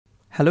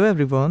Hello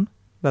everyone,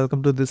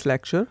 welcome to this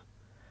lecture.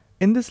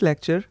 In this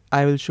lecture,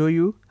 I will show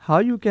you how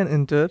you can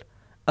enter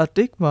a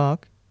tick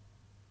mark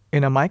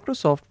in a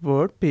Microsoft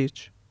Word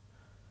page.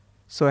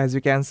 So as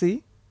you can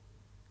see,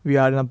 we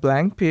are in a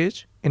blank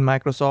page in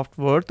Microsoft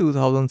Word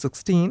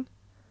 2016,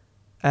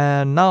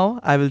 and now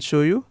I will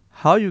show you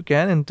how you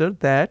can enter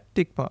that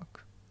tick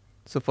mark.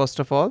 So first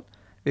of all,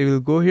 we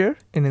will go here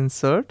in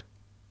Insert,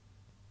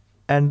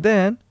 and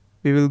then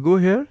we will go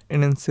here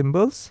in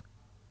Symbols,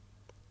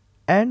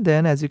 and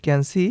then as you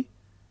can see,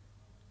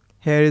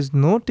 here is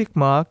no tick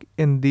mark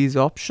in these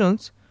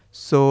options,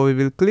 so we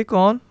will click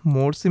on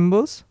More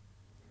Symbols,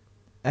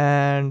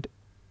 and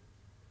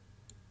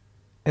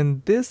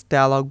in this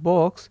dialog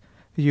box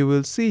you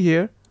will see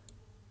here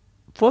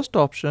first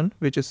option,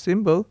 which is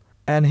symbol,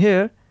 and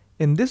here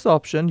in this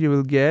option you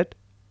will get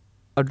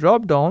a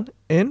drop down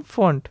in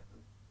font.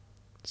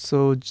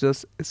 So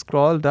just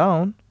scroll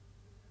down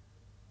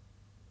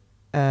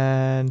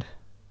and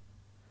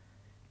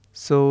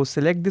so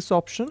select this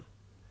option,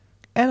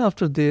 and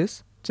after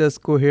this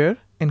just go here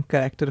in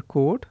character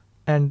code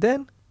and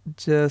then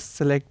just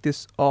select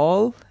this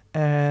all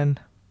and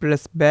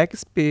press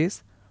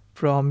backspace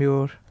from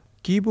your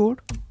keyboard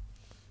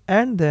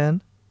and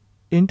then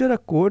enter a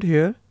code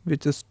here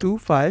which is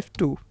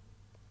 252.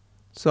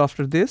 So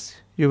after this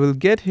you will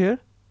get here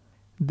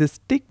this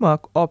tick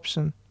mark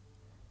option,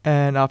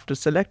 and after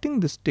selecting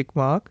this tick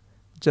mark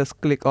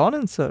just click on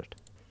Insert.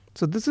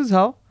 So this is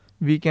how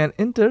we can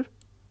enter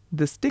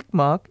this tick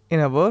mark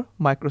in our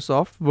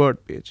Microsoft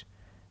Word page.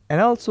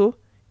 And also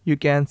you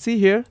can see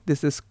here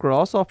this is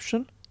cross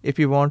option. If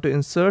you want to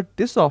insert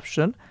this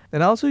option,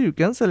 then also you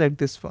can select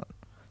this one.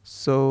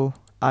 So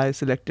I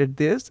selected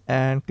this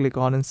and click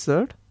on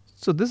Insert.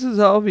 So this is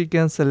how we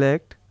can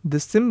select the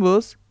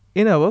symbols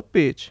in our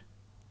page.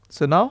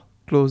 So now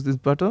close this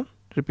button,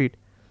 repeat.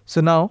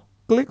 So now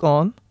click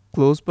on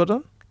Close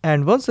button,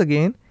 and once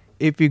again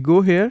if we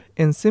go here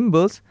in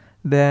Symbols,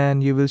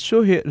 then you will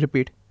show here,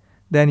 repeat,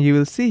 then you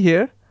will see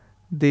here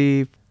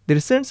the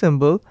recent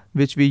symbol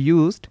which we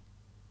used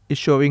is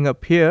showing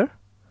up here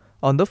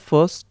on the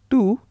first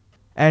two.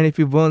 And if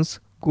you once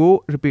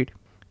go, repeat,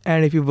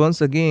 and if you once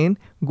again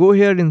go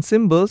here in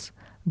Symbols,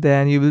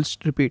 then you will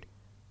repeat,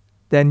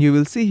 then you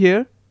will see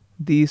here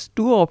these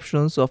two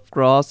options of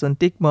cross and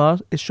tick mark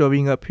is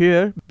showing up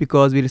here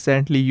because we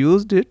recently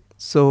used it.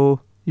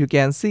 So you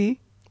can see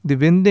the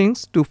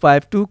Windings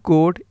 252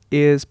 code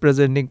is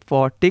presenting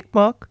for tick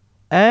mark,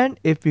 and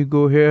if we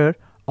go here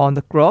on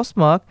the cross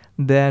mark,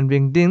 then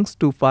Windings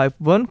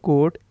 251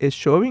 code is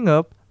showing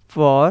up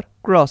for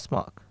cross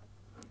mark.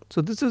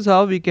 So this is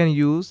how we can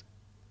use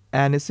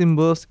any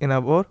symbols in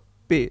our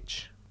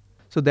page.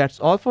 So that's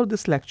all for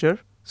this lecture.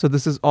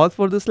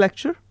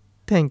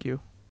 Thank you.